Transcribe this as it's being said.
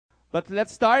But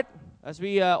let's start as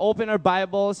we open our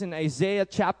Bibles in Isaiah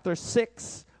chapter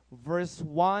 6, verse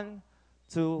 1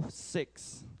 to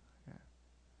 6.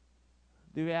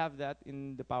 Do we have that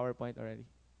in the PowerPoint already?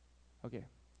 Okay.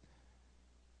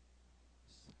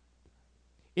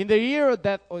 In the year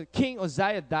that King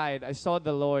Uzziah died, I saw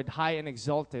the Lord high and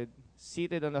exalted,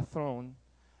 seated on a throne,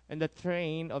 and the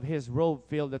train of his robe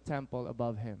filled the temple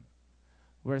above him.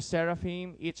 Were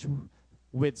seraphim, each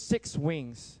with 6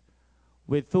 wings.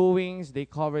 With 2 wings they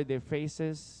covered their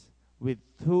faces, with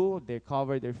 2 they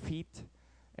covered their feet,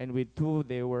 and with 2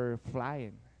 they were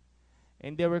flying.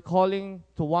 And they were calling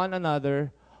to one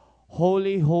another,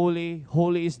 Holy, holy,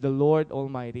 holy is the Lord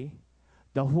Almighty.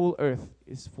 The whole earth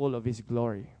is full of his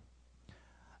glory.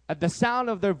 At the sound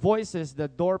of their voices, the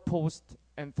doorpost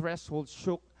and threshold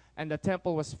shook, and the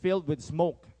temple was filled with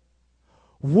smoke.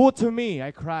 Woe to me,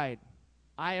 I cried.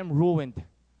 I am ruined,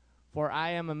 for I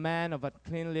am a man of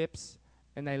unclean lips,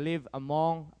 and I live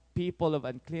among people of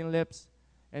unclean lips,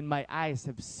 and my eyes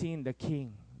have seen the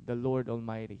King, the Lord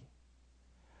Almighty.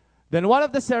 Then one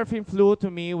of the seraphim flew to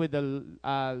me with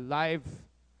a live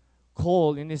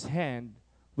coal in his hand,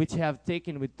 which I have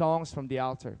taken with tongs from the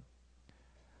altar.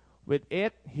 With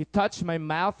it he touched my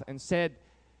mouth and said,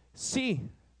 See,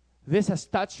 this has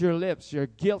touched your lips. Your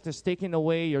guilt is taken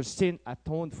away, your sin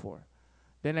atoned for.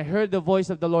 Then I heard the voice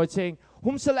of the Lord saying,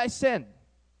 Whom shall I send?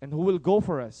 And who will go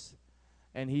for us?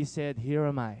 And he said, Here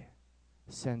am I.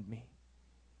 Send me.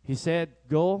 He said,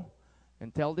 Go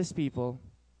and tell this people,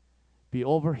 be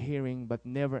overhearing but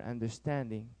never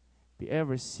understanding, be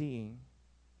ever seeing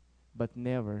but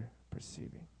never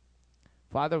perceiving.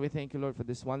 Father, we thank you, Lord, for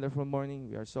this wonderful morning.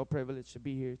 We are so privileged to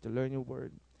be here to learn your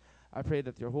word. I pray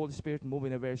that your Holy Spirit move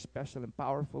in a very special and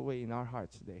powerful way in our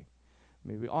hearts today.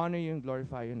 May we honor you and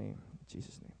glorify your name. In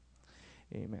Jesus'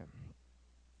 name, amen.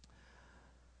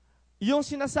 Yung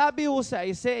sinasabi ho sa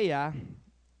Isaiah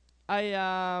ay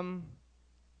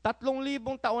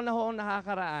 3,000 taon na ho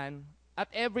nakakaraan, at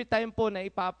every time po na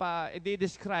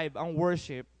i-describe ang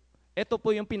worship, ito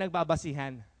po yung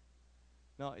pinagbabasihan.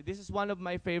 No, this is one of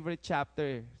my favorite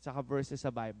chapter sa verses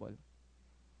sa Bible.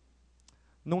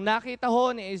 Nung nakita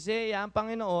ho ni Isaiah ang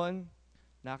Panginoon,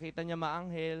 nakita niya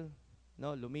maanghel,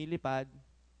 no, lumilipad,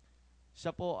 siya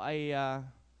po ay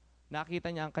nakita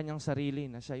niya ang kanyang sarili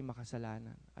na siya ay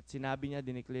makasalanan. At sinabi niya,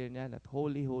 dineclare niya that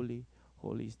holy, holy,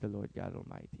 holy is the Lord God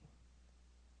Almighty.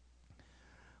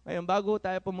 Ngayon, bago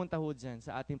tayo pumunta ho dyan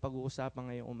sa ating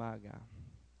pag-uusapan ngayong umaga,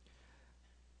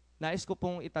 nais ko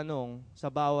pong itanong sa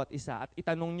bawat isa at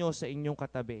itanong nyo sa inyong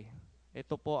katabi.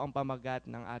 Ito po ang pamagat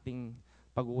ng ating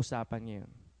pag-uusapan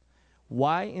ngayon.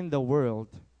 Why in the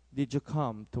world did you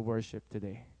come to worship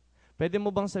today? Pwede mo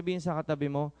bang sabihin sa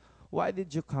katabi mo, why did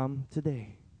you come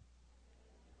today?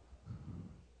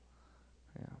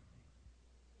 Yeah.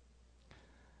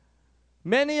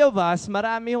 Many of us,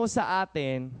 marami ho sa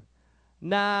atin,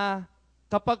 na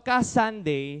kapag ka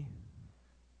Sunday,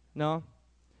 no,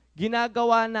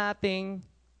 ginagawa nating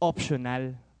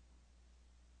optional.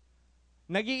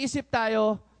 Nag-iisip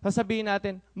tayo, sasabihin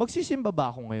natin, magsisimba ba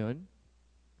ako ngayon?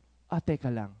 Teka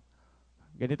lang.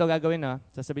 Ganito gagawin na,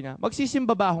 sasabihin na,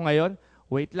 magsisimba ba ako ngayon?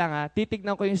 Wait lang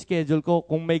titignan ko yung schedule ko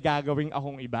kung may gagawing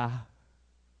akong iba.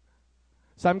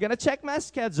 So I'm gonna check my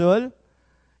schedule.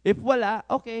 If wala,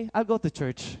 okay, I'll go to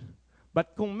church.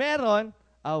 But kung meron,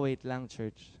 wait lang,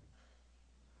 church.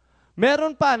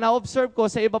 Meron pa, na-observe ko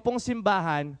sa iba pong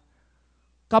simbahan,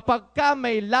 kapag ka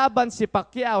may laban si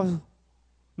Pacquiao,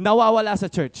 nawawala sa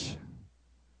church.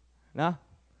 Na?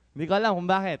 Hindi ko alam kung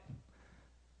bakit.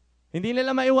 Hindi nila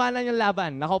maiwanan yung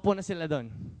laban. Nakaupo na sila doon.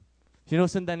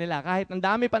 Sinusundan nila. Kahit ang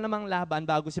dami pa namang laban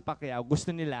bago si Pacquiao, gusto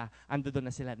nila, ando doon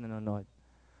na sila nanonood.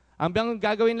 Ang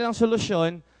gagawin nilang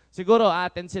solusyon, siguro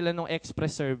attend sila ng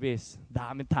express service.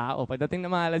 Daming tao. Pagdating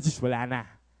ng mga alas 10, wala na.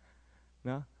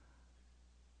 No?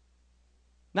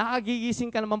 Nakagigising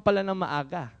ka naman pala ng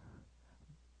maaga.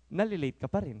 Nalilate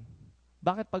ka pa rin.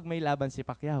 Bakit pag may laban si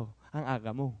Pacquiao, ang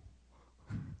aga mo?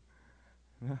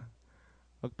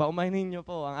 Pagpaumainin niyo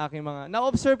po ang aking mga...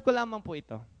 Na-observe ko lamang po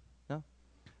ito. No?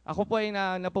 Ako po ay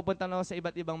napupunta na sa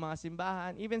iba't ibang mga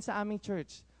simbahan, even sa aming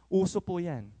church. Uso po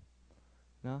yan.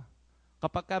 No?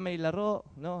 Kapag ka may laro,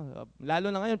 no, lalo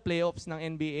na ngayon, playoffs ng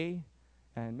NBA,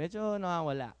 yan, medyo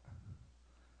nawawala.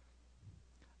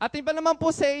 At iba naman po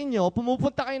sa inyo,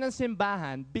 pumupunta kayo ng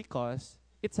simbahan because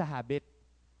it's a habit.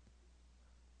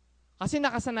 Kasi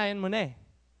nakasanayan mo na eh.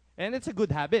 And it's a good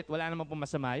habit. Wala naman po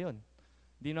masama yun.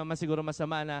 Hindi naman siguro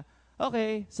masama na,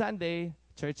 okay, Sunday,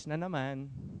 church na naman.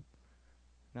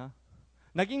 No?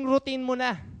 Naging routine mo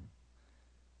na.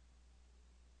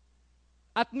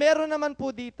 At meron naman po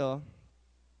dito,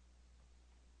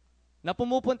 na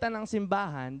pumupunta ng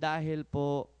simbahan dahil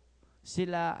po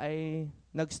sila ay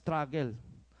nag-struggle.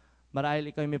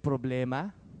 Marahil ikaw ay may problema,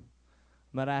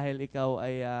 marahil ikaw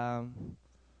ay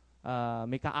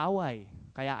may kaaway,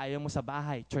 kaya ayaw mo sa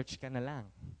bahay, church ka na lang.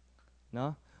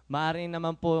 No? Maaaring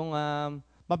naman pong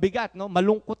mabigat, no?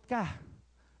 Malungkot ka.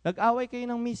 Nag-away kayo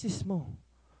ng misis mo.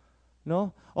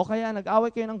 No? O kaya nag-away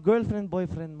kayo ng girlfriend,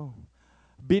 boyfriend mo.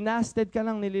 Binasted ka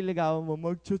lang nililigawan mo,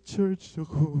 mag-church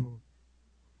ako.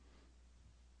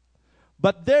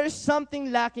 But there's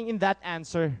something lacking in that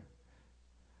answer.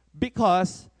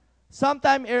 Because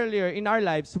sometime earlier in our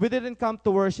lives, we didn't come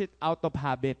to worship out of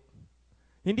habit.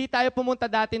 Hindi tayo pumunta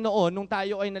dati noon, nung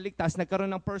tayo ay naligtas, nagkaroon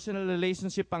ng personal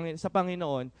relationship sa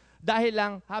Panginoon, dahil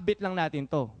lang, habit lang natin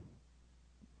to.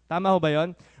 Tama ho ba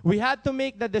yun? We had to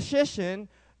make the decision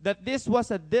that this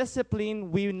was a discipline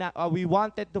we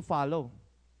wanted to follow.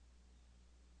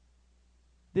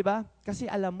 Diba? Kasi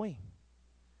alam mo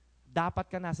dapat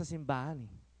ka nasa simbahan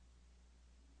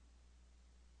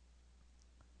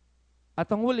At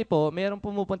ang huli po, mayroong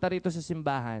pumupunta rito sa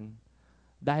simbahan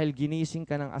dahil ginising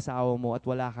ka ng asawa mo at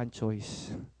wala kang choice.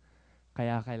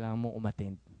 Kaya kailangan mong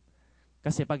umattend.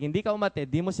 Kasi pag hindi ka umattend,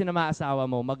 di mo sinama asawa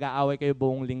mo, mag-aaway kayo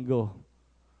buong linggo.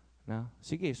 Na?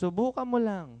 Sige, subukan mo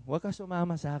lang. Huwag ka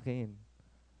sumama sa akin.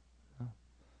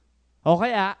 O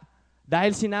kaya,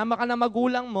 dahil sinama ka na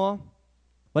magulang mo,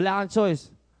 wala kang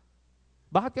choice.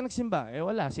 Bakit ka nagsimba?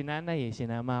 Wala, si nanay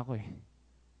sinama ako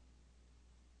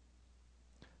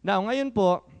Now, ngayon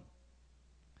po,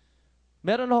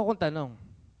 meron akong tanong.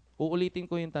 Uulitin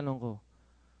ko yung tanong ko.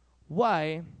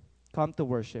 Why come to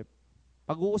worship?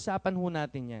 Pag-uusapan ho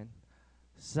natin yan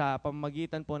sa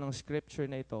pamamagitan po ng scripture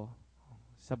na ito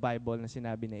sa Bible na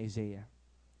sinabi ni Isaiah.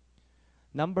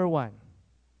 Number 1,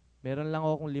 meron lang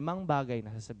akong 5 bagay na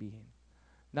sasabihin.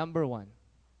 Number 1,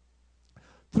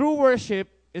 true worship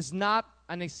is not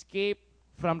an escape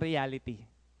from reality.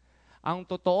 Ang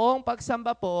totoong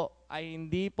pagsamba po ay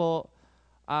hindi po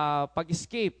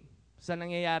pag-escape sa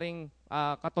nangyayaring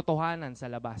katotohanan sa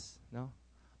labas. No?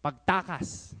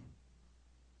 Pagtakas.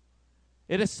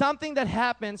 It is something that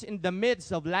happens in the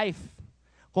midst of life.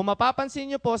 Kung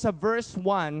mapapansin niyo po sa verse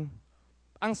 1,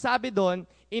 ang sabi doon,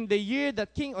 in the year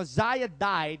that King Uzziah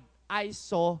died, I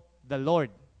saw the Lord.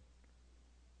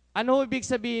 Ano ibig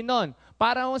sabihin nun?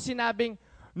 Parang sinabing,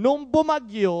 nung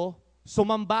bumagyo,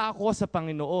 sumamba ako sa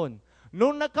Panginoon.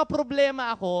 Nung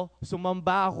nagka-problema ako,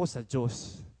 sumamba ako sa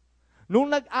Diyos. Nung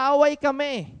nag-away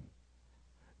kami,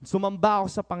 sumamba ako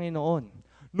sa Panginoon.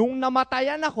 Nung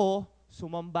namatayan ako,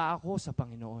 sumamba ako sa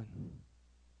Panginoon.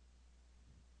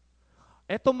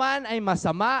 Ito man ay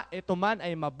masama, ito man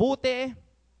ay mabuti,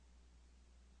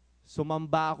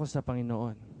 sumamba ako sa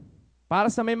Panginoon.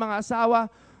 Para sa may mga asawa,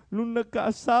 nung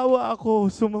nagkaasawa ako,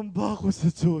 sumamba ako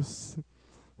sa Diyos.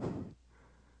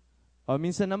 O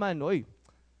minsan naman,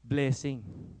 blessing.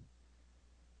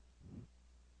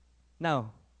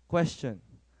 Now, question.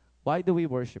 Why do we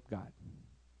worship God?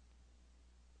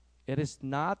 It is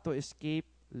not to escape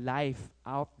life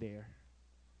out there.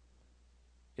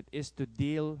 It is to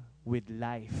deal with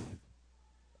life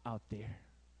out there.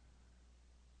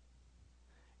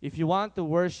 If you want to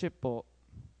worship po,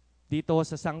 dito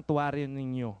sa sanctuary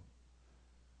ninyo,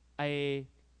 ay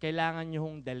kailangan nyo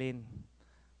hong dalin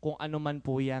kung ano man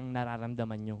po yung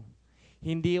nararamdaman nyo.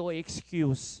 Hindi o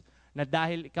excuse na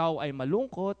dahil ikaw ay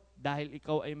malungkot, dahil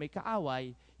ikaw ay may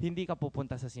kaaway, hindi ka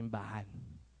pupunta sa simbahan.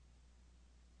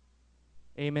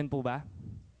 Amen po ba?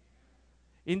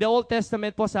 In the Old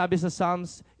Testament po, sabi sa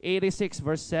Psalms 86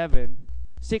 verse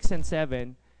 6 and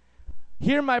 7,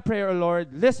 hear my prayer, O Lord,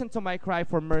 listen to my cry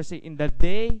for mercy. In the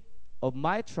day of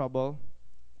my trouble,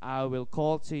 I will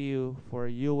call to you, for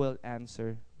you will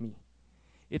answer me.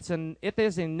 It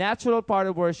is a natural part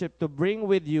of worship to bring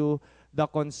with you the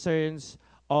concerns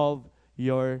of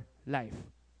your life.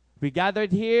 We gathered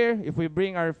here, if we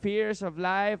bring our fears of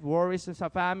life, worries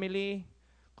sa family,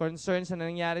 concerns na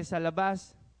nangyari sa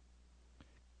labas,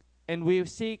 and we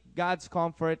seek God's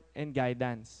comfort and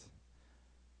guidance.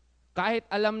 Kahit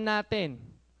alam natin,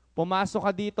 pumasok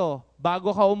ka dito,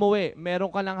 bago ka umuwi, meron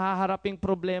ka nang haharaping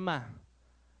problema.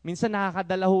 Minsan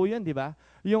nakakadala ho yun, di ba?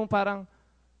 Yung parang,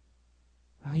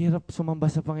 ang hirap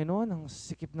sumamba sa Panginoon, ang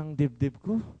sikip ng dibdib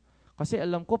ko. Kasi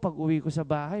alam ko, pag uwi ko sa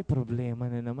bahay, problema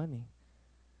na naman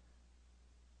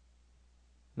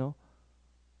No?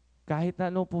 Kahit na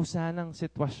ano po sanang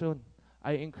sitwasyon,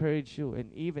 I encourage you,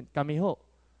 and even kami ho,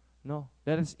 no?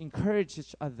 Let us encourage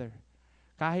each other.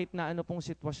 Kahit na ano pong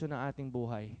sitwasyon ng ating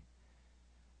buhay,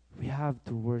 we have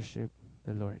to worship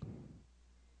the Lord.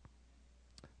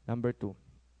 Number 2.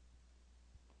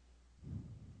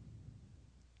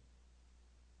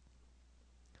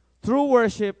 True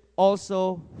worship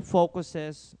also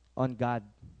focuses on God.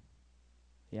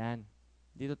 Yan.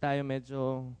 Dito tayo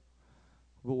medyo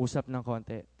uusap ng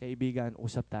konti. Kaibigan,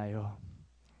 usap tayo.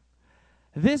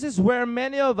 This is where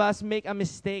many of us make a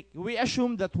mistake. We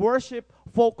assume that worship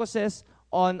focuses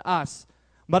on us.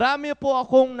 Marami po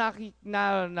akong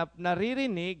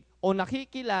naririnig o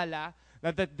nakikilala na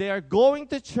that they are going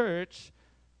to church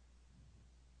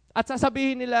at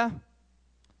sasabihin nila,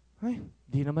 ay,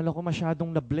 di naman ako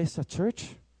masyadong na-bless sa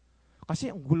church.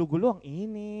 Kasi ang gulo-gulo, ang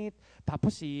init.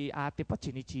 Tapos si ate pa,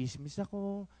 chinichismis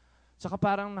ako. Saka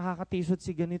parang nakakatisod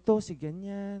si ganito, si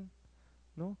ganyan.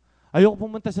 No? Ayoko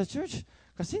pumunta sa church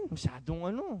kasi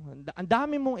masyadong ang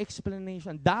dami mong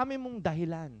explanation, ang dami mong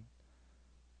dahilan.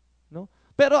 No?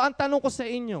 Pero ang tanong ko sa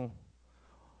inyo,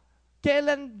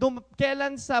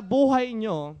 kailan sa buhay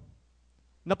nyo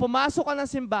na pumasok ka ng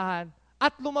simbahan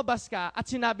at lumabas ka at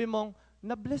sinabi mong,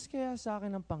 na-bless kaya sa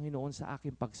akin ng Panginoon sa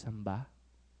aking pagsamba?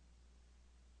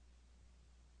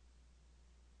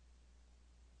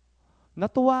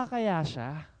 Natuwa kaya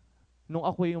siya nung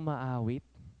ako'y umaawit?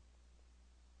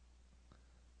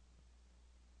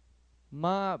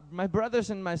 My brothers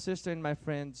and my sister and my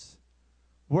friends,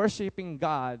 worshiping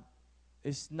God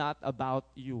is not about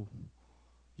you.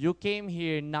 You came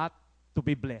here not to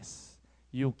be blessed.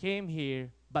 You came here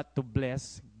but to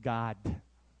bless God.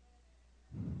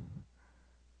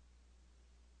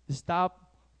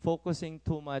 Stop focusing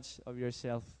too much of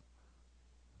yourself.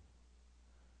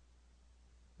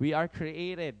 We are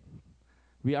created.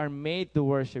 We are made to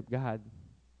worship God.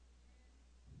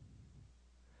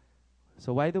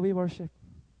 So why do we worship?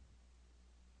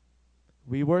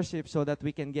 We worship so that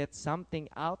we can get something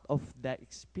out of that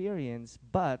experience,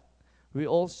 but we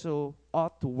also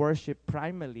ought to worship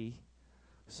primarily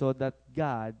so that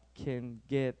God can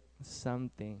get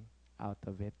something out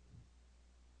of it.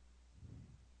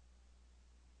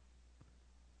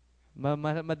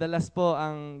 Madalas po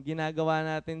ang ginagawa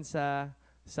natin sa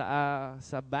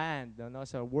band,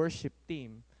 sa worship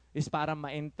team is para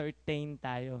ma-entertain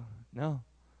tayo, no?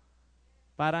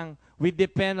 Parang we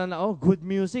depend on, good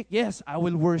music, yes, I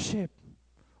will worship.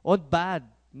 Or bad,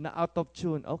 na out of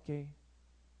tune, okay.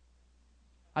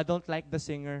 I don't like the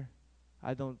singer.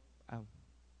 I will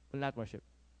not worship.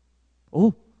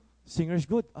 Oh, singer's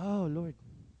good. Oh, Lord.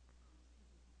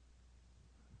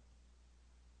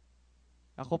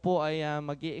 Ako po ay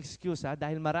mag-i-excuse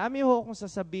dahil marami ho akong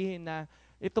sasabihin na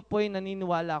ito po ay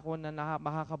naniniwala ko na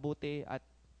makakabuti at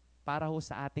para ho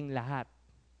sa ating lahat.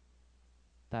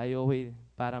 Tayo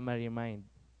para ma-remind.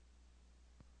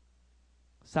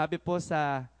 Sabi po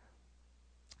sa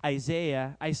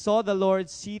Isaiah, I saw the Lord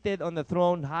seated on the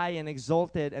throne, high and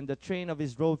exalted, and the train of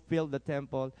his robe filled the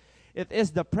temple. It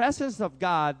is the presence of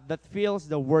God that fills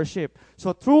the worship.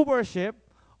 So true worship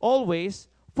always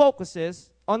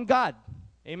focuses on God.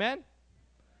 Amen?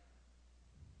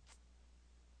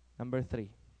 Number 3.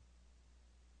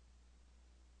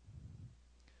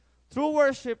 True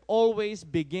worship always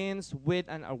begins with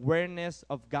an awareness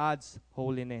of God's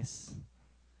holiness.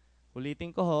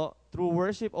 Ulitin ko ho, true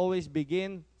worship always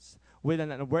begins with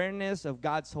an awareness of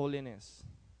God's holiness.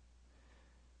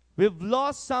 We've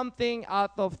lost something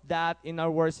out of that in our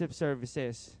worship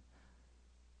services.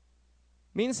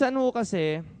 Minsan ho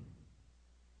kasi,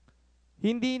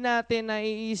 hindi natin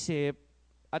naiisip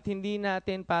at hindi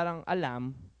natin parang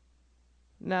alam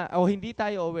na, o hindi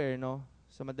tayo aware, no?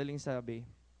 Sa madaling sabi,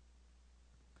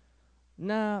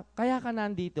 na kaya ka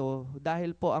nandito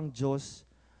dahil po ang Diyos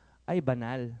ay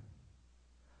banal.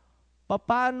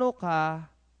 Paano ka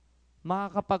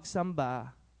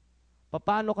makakapagsamba?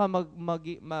 Paano ka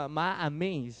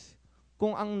ma-amaze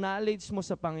kung ang knowledge mo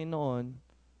sa Panginoon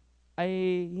ay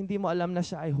hindi mo alam na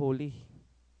siya ay holy?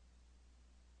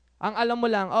 Ang alam mo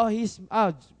lang,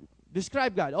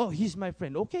 describe God. Oh, He's my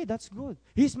friend. Okay, that's good.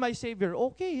 He's my Savior.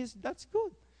 Okay, that's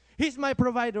good. He's my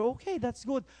provider. Okay, that's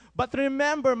good. But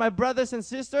remember, my brothers and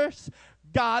sisters,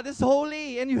 God is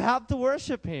holy and you have to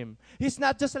worship Him. He's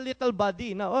not just a little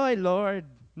body. No, oh Lord.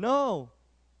 No.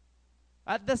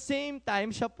 At the same time,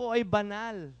 siya po ay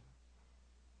banal.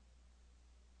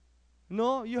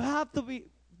 No, you have to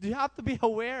be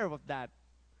aware of that.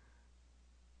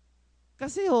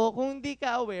 Kasi kung hindi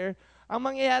ka aware, ang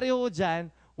mangyayari dyan,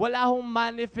 wala hong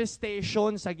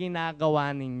manifestation sa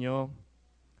ginagawa ninyo.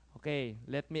 Okay,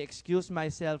 let me excuse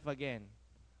myself again.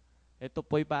 Ito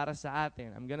po'y para sa atin.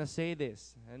 I'm gonna say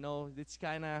this. I know it's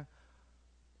kinda...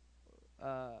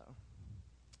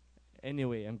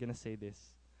 anyway, I'm gonna say this.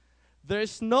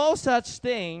 There's no such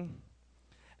thing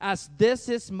as this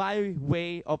is my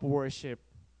way of worship.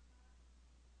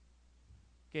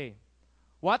 Okay.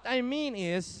 What I mean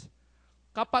is,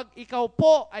 kapag ikaw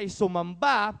po ay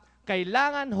sumamba,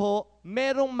 kailangan ho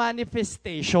merong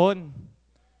manifestation.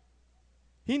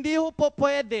 Hindi ho po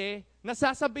pwede na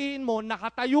sasabihin mo,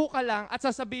 nakatayo ka lang at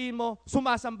sasabihin mo,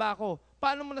 sumasamba ako.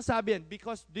 Paano mo nasabi yan?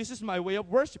 Because this is my way of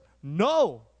worship.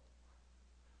 No!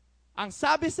 Ang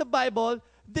sabi sa Bible,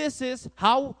 this is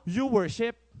how you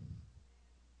worship.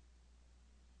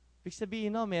 Ibig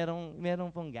sabihin, no,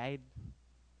 merong pong guide.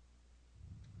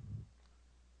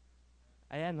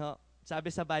 Ayan, ho. Sabi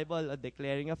sa Bible,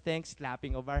 declaring of thanks,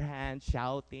 clapping of our hands,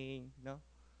 shouting, no?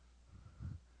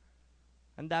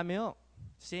 Ang dami, ho.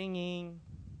 Singing,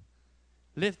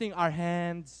 lifting our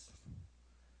hands,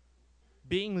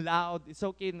 being loud. It's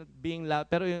okay not being loud,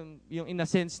 pero yung in a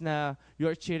sense na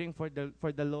you're cheering for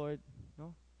the Lord,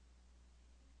 no?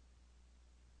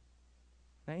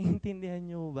 Naiintindihan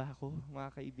niyo ba ako, mga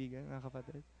kaibigan, mga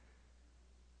kapatid?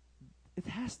 It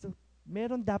has to,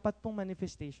 meron dapat pong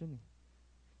manifestation.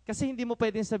 Kasi hindi mo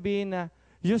pwedeng sabihin na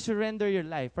you surrender your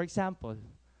life. For example,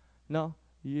 no?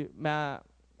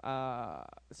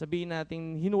 Sabihin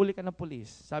natin, hinuli ka ng pulis.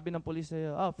 Sabi ng pulis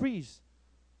sa'yo, freeze.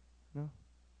 No?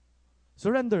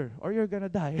 Surrender or you're gonna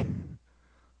die.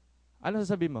 Ano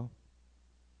sasabihin mo?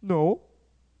 No.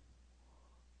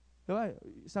 Diba?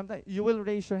 Sometimes, you will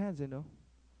raise your hands, you know?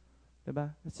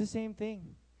 Diba? It's the same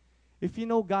thing. If you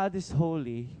know God is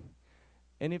holy,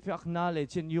 and if you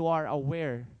acknowledge and you are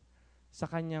aware sa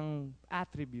kanyang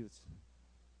attributes,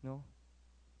 no?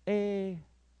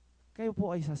 Kayo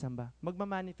po ay sasamba.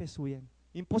 Magmamanifest ho yan.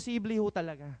 Imposible ho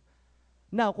talaga.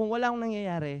 Now, kung walang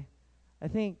nangyayari, I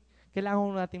think, kailangan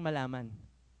ho nating malaman.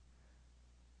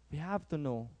 We have to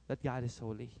know that God is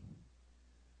holy.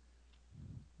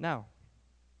 Now,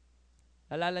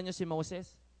 alala nyo si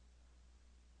Moses?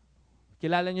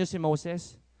 Kilala nyo si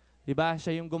Moses? Diba?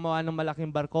 Siya yung gumawa ng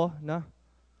malaking barko, no?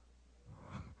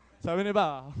 Sabi niya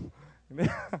ba?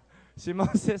 Si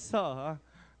Moses,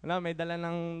 no, may dala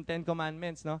ng 10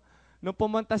 Commandments, no? Nung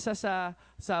pumunta siya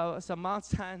sa Mount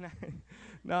Sinai,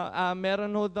 no,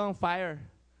 meron ho doong fire.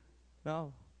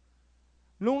 No.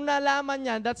 Nung nalaman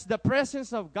niya, that's the presence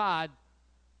of God,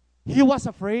 he was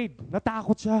afraid.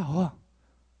 Natakot siya.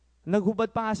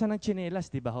 Naghubad pa nga siya ng tsinelas,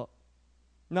 di ba ho?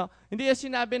 No, hindi niya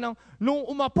sinabi nung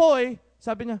umapoy,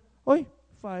 sabi niya, oy,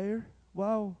 fire,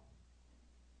 wow.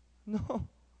 No.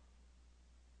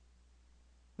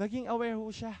 Naging aware ho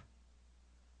siya.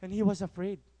 And he was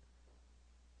afraid.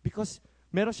 Because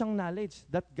meron siyang knowledge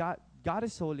that God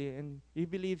is holy and he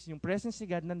believes yung presence ni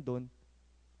God nandun.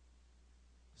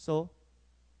 So,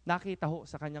 nakita ho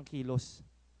sa kanyang kilos.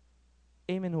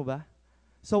 Amen ho ba?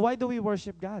 So, why do we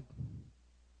worship God?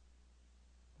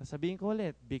 Sasabihin ko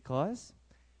ulit, because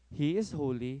He is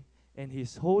holy and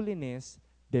His holiness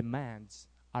demands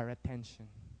our attention.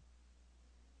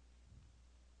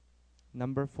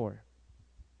 Number 4.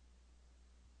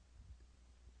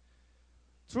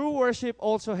 True worship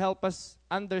also helps us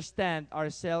understand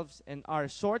ourselves and our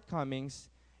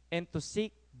shortcomings and to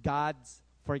seek God's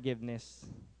forgiveness.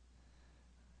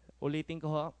 Ulitin ko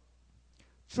ho.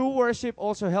 True worship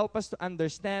also helps us to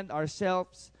understand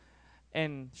ourselves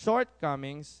and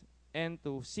shortcomings and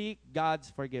to seek God's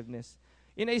forgiveness.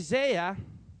 In Isaiah,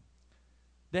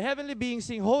 the heavenly beings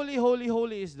sing, Holy, holy,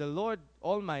 holy is the Lord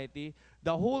Almighty.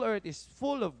 The whole earth is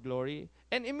full of glory.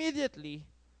 And immediately,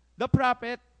 the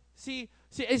prophet, si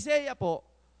Isaiah po,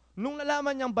 nung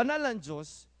nalaman niyang banal ang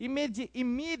Diyos,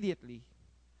 immediately,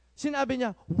 sinabi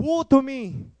niya, woe to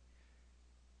me.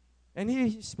 And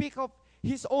he speak of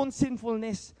his own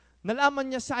sinfulness.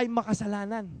 Nalaman niya siya ay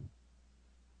makasalanan.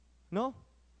 No?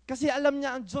 Kasi alam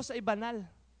niya ang Diyos ay banal.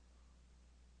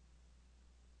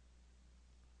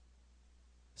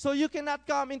 So you cannot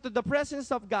come into the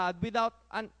presence of God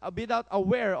without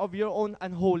aware of your own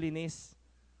unholiness.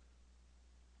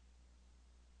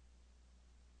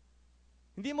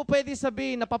 Hindi mo pwede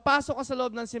sabihin na papasok ka sa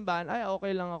loob ng simbahan, ay,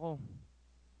 okay lang ako.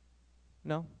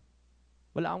 No?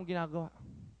 Wala akong ginagawa.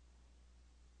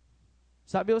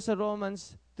 Sabi ko sa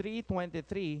Romans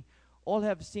 3:23, all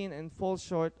have sinned and fall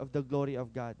short of the glory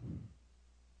of God.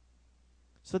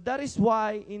 So that is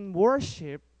why in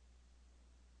worship,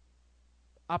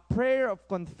 a prayer of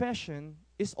confession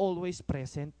is always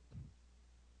present.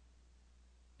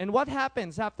 And what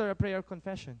happens after a prayer of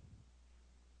confession?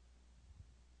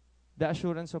 The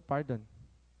assurance of pardon.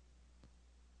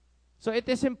 So it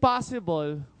is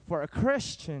impossible for a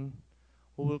Christian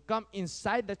who will come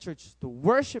inside the church to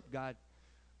worship God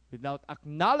without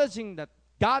acknowledging that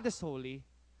God is holy,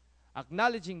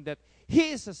 acknowledging that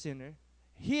he is a sinner,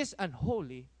 he is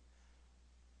unholy,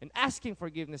 and asking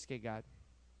forgiveness kay God.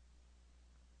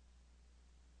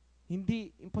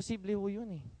 Hindi, imposible ho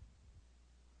yun eh.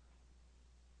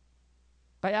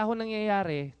 Kaya ho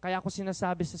nangyayari, kaya ko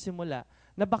sinasabi sa simula,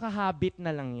 na baka habit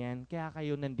na lang yan, kaya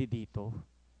kayo nandito.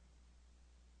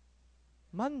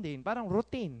 Mundane, parang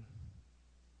routine.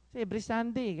 Kasi every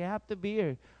Sunday, I have to be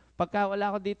here. Pagka wala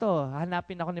ako dito,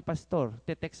 hanapin ako ni pastor.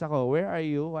 Te-text ako, where are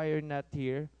you? Why you're not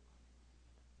here?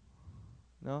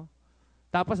 No?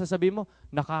 Tapos sasabihin mo,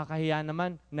 nakakahiya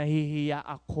naman, nahihiya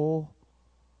ako.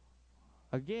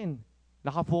 Again,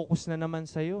 nakafocus na naman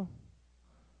sa'yo.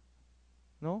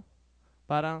 No?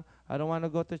 Parang, I don't wanna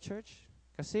go to church.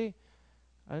 Kasi,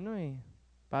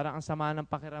 parang ang sama ng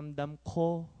pakiramdam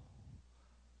ko.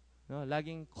 No?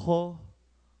 Laging ko.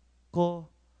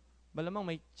 Malamang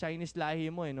may Chinese lahi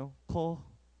mo no? Ko.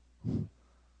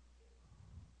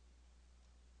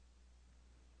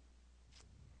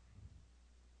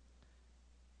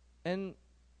 And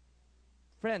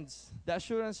friends, the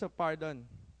assurance of pardon.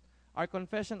 Our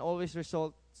confession always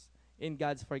results in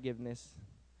God's forgiveness.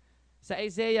 Sa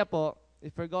Isaiah po,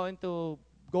 if we're going to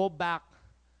go back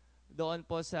doon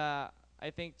po sa,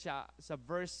 I think, sa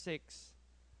verse 6.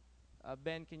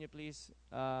 Ben, can you please,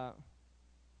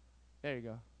 there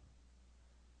you go.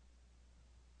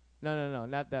 No,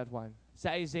 not that one.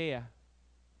 Sa Isaiah.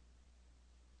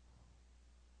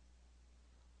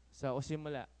 Sa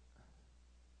usimula.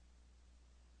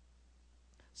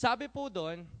 Sabi po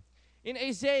doon, in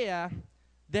Isaiah,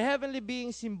 the heavenly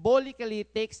being symbolically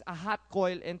takes a hot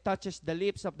coal and touches the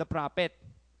lips of the prophet.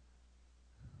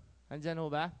 Andyan ho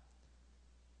ba?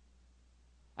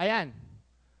 Ayan.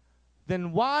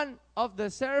 Then one of the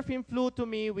seraphim flew to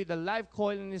me with a live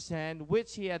coal in his hand,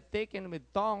 which he had taken with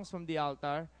tongs from the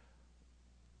altar.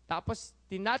 Tapos,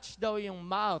 tinouch daw yung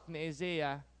mouth ni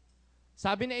Isaiah.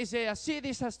 Sabi ni Isaiah, see,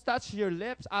 this has touched your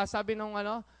lips. Sabi ng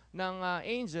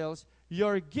angels,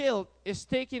 your guilt is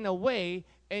taken away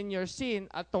and your sin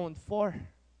atoned for.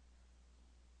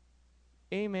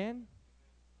 Amen?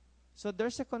 So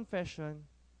there's a confession,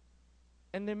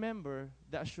 and remember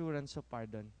the assurance of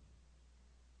pardon.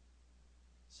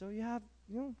 So you have,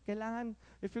 kailangan,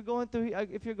 if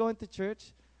you're going to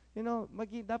church,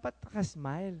 dapat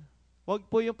ka-smile. Huwag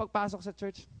po yung pagpasok sa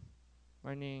church,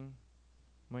 morning.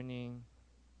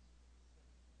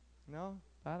 No?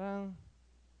 Parang,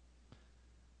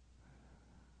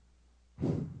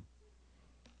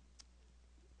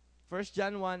 1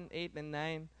 John 1:8 and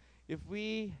 9, if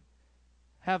we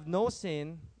have no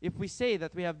sin, if we say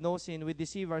that we have no sin, we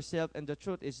deceive ourselves and the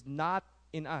truth is not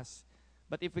in us.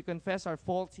 But if we confess our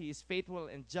faults, He is faithful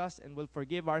and just and will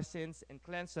forgive our sins and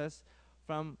cleanse us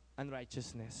from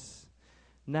unrighteousness.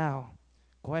 Now,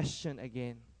 question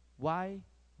again, why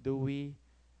do we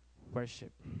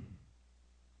worship?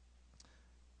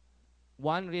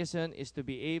 One reason is to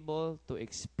be able to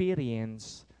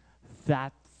experience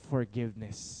that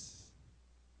forgiveness.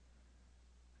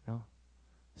 No?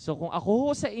 So kung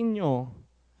ako sa inyo,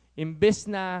 imbes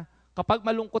na kapag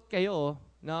malungkot kayo,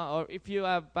 no, or if you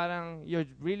have you're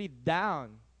really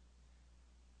down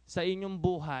sa inyong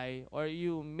buhay, or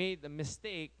you made a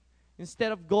mistake,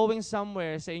 instead of going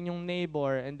somewhere sa inyong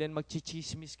neighbor and then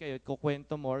magchichismis kayo at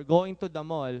kukwento mo, or going to the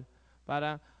mall,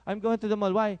 parang, I'm going to the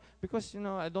mall. Why? Because,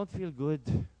 I don't feel good.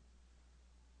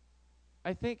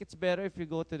 I think it's better if you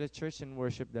go to the church and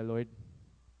worship the Lord.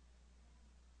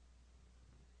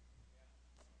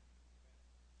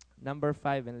 Number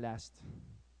 5 and last.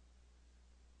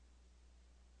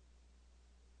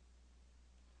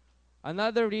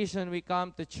 Another reason we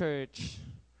come to church,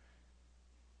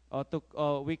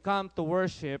 we come to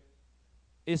worship,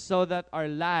 is so that our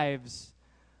lives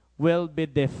will be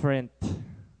different.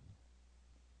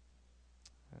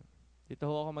 Dito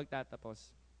ho ako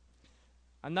magtatapos.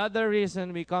 Another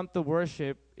reason we come to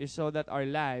worship is so that our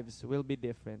lives will be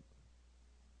different.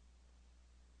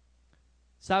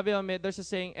 Sabi mo, there's a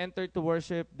saying, enter to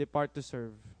worship, depart to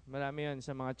serve. Marami yun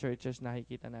sa mga churches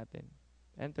nakikita natin.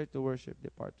 Enter to worship,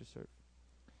 depart to serve.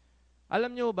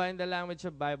 Alam niyo ba, in the language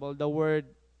of Bible, the word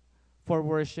for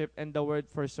worship and the word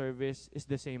for service is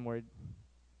the same word.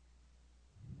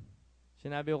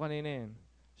 Sinabi ko kanina yun.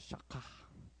 Shaka.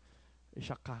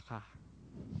 Shakaka.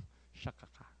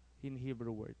 Shakaka. In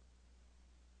Hebrew word.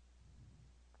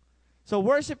 So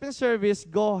worship and service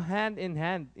go hand in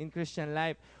hand in Christian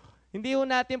life. Hindi ho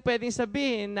natin pwedeng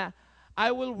sabihin na,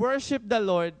 I will worship the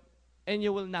Lord and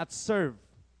you will not serve.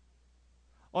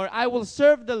 Or I will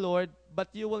serve the Lord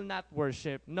but you will not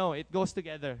worship. No, it goes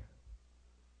together.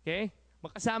 Okay?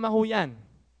 Magkasama ho yan.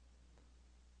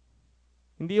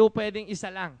 Hindi ho pwedeng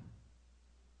isa lang.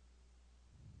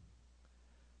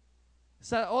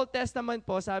 Sa Old Testament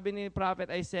po, sabi ni Prophet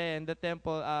Isaiah in the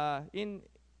temple,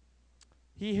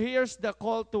 he hears the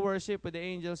call to worship with the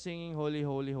angels singing, Holy,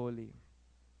 Holy, Holy.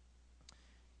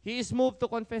 He is moved to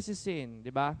confess his sin, di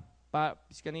ba?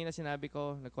 Kanina sinabi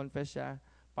ko, nag-confess siya,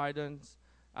 pardons,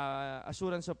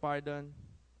 assurance of pardon.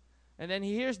 And then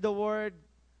he hears the word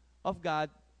of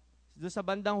God. Doon sa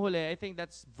bandang huli, I think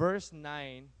that's verse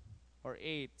 9 or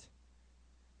 8.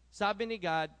 Sabi ni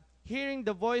God, hearing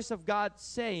the voice of God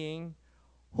saying,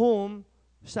 whom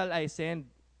shall I send?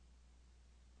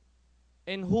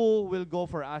 And who will go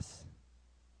for us?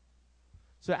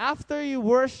 So after you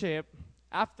worship,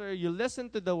 after you listen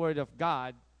to the word of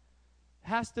God,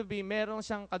 has to be meron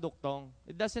siyang kaduktong.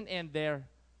 It doesn't end there.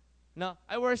 No,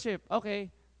 I worship.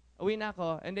 Okay, uwi na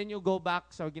ako. And then you go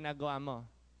back sa ginagawa mo.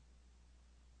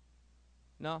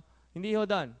 No, hindi ho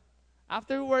doon.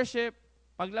 After worship,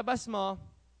 paglabas mo,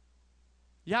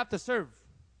 you have to serve.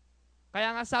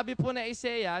 Kaya nga sabi po na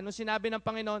Isaiah, nung sinabi ng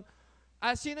Panginoon,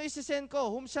 sino isisend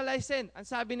ko? Whom shall I send? Ang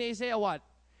sabi ni Isaiah, what?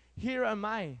 Here am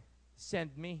I.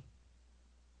 Send me.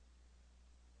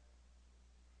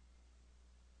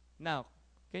 Now,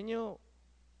 can you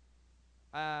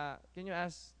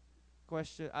ask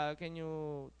question? Can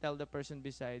you tell the person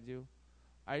beside you,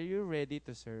 are you ready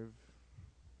to serve?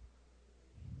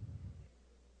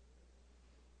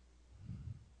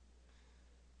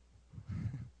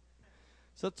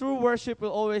 So true worship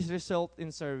will always result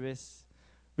in service.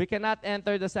 We cannot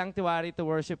enter the sanctuary to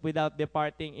worship without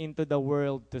departing into the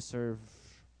world to serve.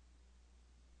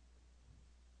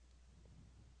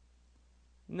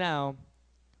 Now,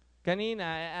 kanina,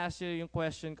 I asked you yung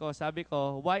question ko. Sabi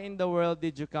ko, why in the world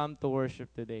did you come to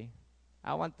worship today?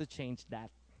 I want to change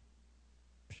that.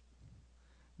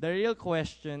 The real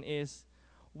question is,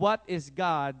 what is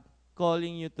God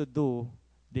calling you to do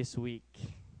this week?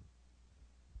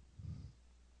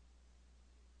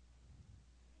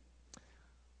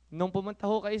 Nung pumunta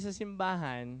ko kayo sa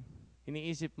simbahan,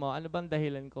 iniisip mo, ano bang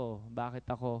dahilan ko? Bakit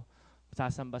ako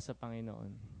sasamba sa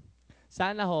Panginoon?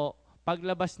 Sana ho,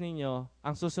 paglabas ninyo,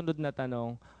 ang susunod na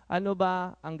tanong, ano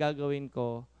ba ang gagawin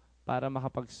ko para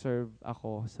makapag-serve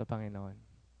ako sa Panginoon?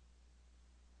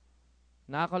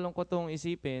 Nakakalungkot itong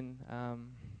isipin.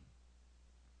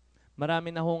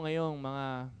 Marami na ho ngayong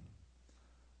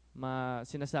mga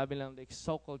sinasabi lang like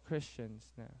so-called Christians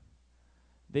na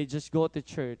they just go to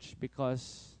church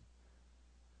because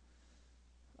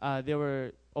they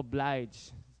were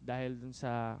obliged dahil dun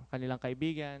sa kanilang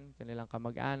kaibigan, kanilang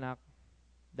kamag-anak,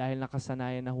 dahil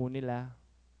nakasanayan na ho nila.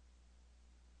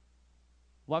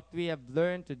 What we have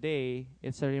learned today,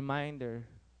 it's a reminder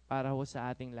para ho sa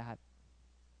ating lahat.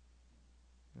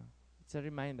 It's a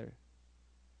reminder.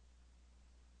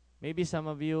 Maybe some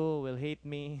of you will hate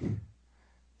me.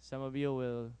 Some of you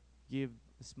will give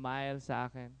a smile sa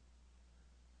akin.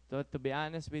 To be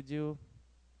honest with you,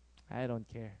 I don't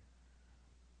care.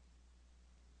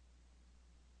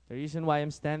 The reason why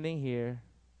I'm standing here,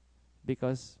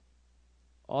 because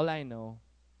all I know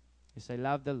is I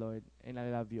love the Lord and I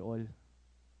love you all.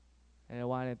 And I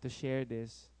wanted to share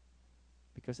this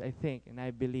because I think and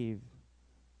I believe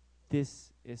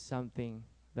this is something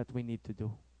that we need to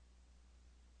do.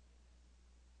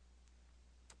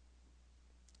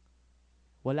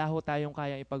 Wala ho tayong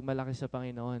kayang ipagmalaki sa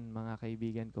Panginoon, mga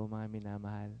kaibigan ko, mga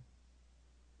minamahal.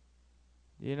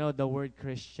 You know the word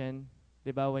Christian,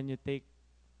 di ba, when you take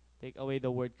away the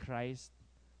word Christ,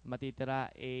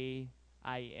 matitira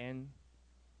A-I-N.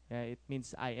 Yeah, it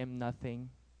means I am nothing.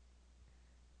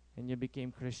 And you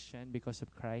became Christian because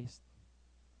of Christ.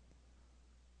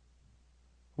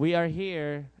 We are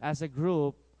here as a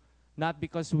group not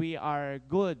because we are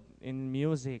good in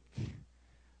music,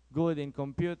 good in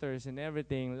computers and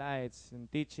everything, lights and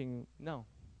teaching. No.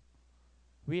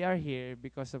 We are here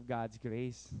because of God's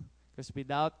grace. Because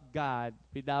without God,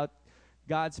 without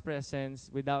God's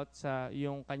presence, without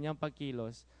yung kanyang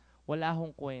pagkilos, wala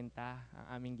hong kwenta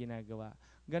ang aming ginagawa.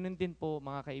 Ganun din po,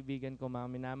 mga kaibigan ko, mga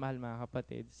minamahal, mga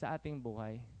kapatid, sa ating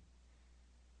buhay.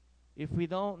 If we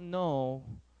don't know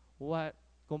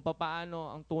kung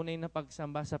paano ang tunay na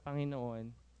pagsamba sa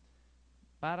Panginoon,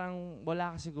 parang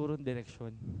wala ka sigurong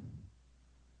direksyon.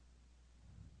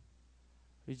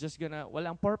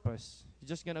 Walang purpose.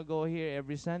 You're just gonna go here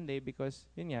every Sunday because,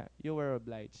 yun nga, you were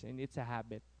obliged and it's a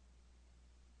habit.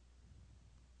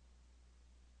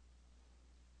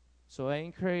 So I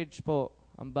encourage po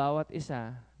ang bawat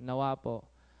isa, nawa po,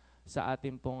 sa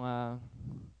ating pong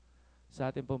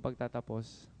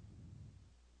pagtatapos.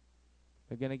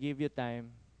 We're gonna give you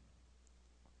time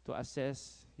to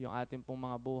assess yung ating pong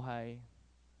mga buhay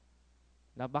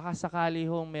na baka sakali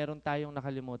hong meron tayong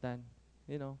nakalimutan.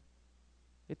 You know,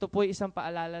 ito po ay isang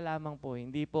paalala lamang po.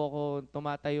 Hindi po ako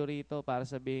tumatayo rito para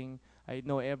sabing, I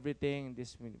know everything,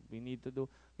 this we need to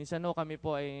do. Minsan kami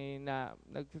po ay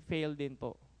nag-fail din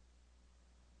po.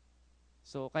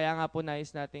 So, kaya nga po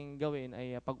nais nating gawin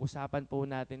ay pag-usapan po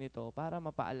natin ito para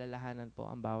mapaalalahanan po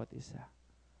ang bawat isa.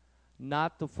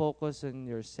 Not to focus on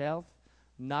yourself,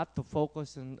 not to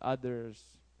focus on others'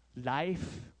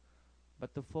 life,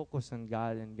 but to focus on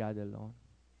God and God alone.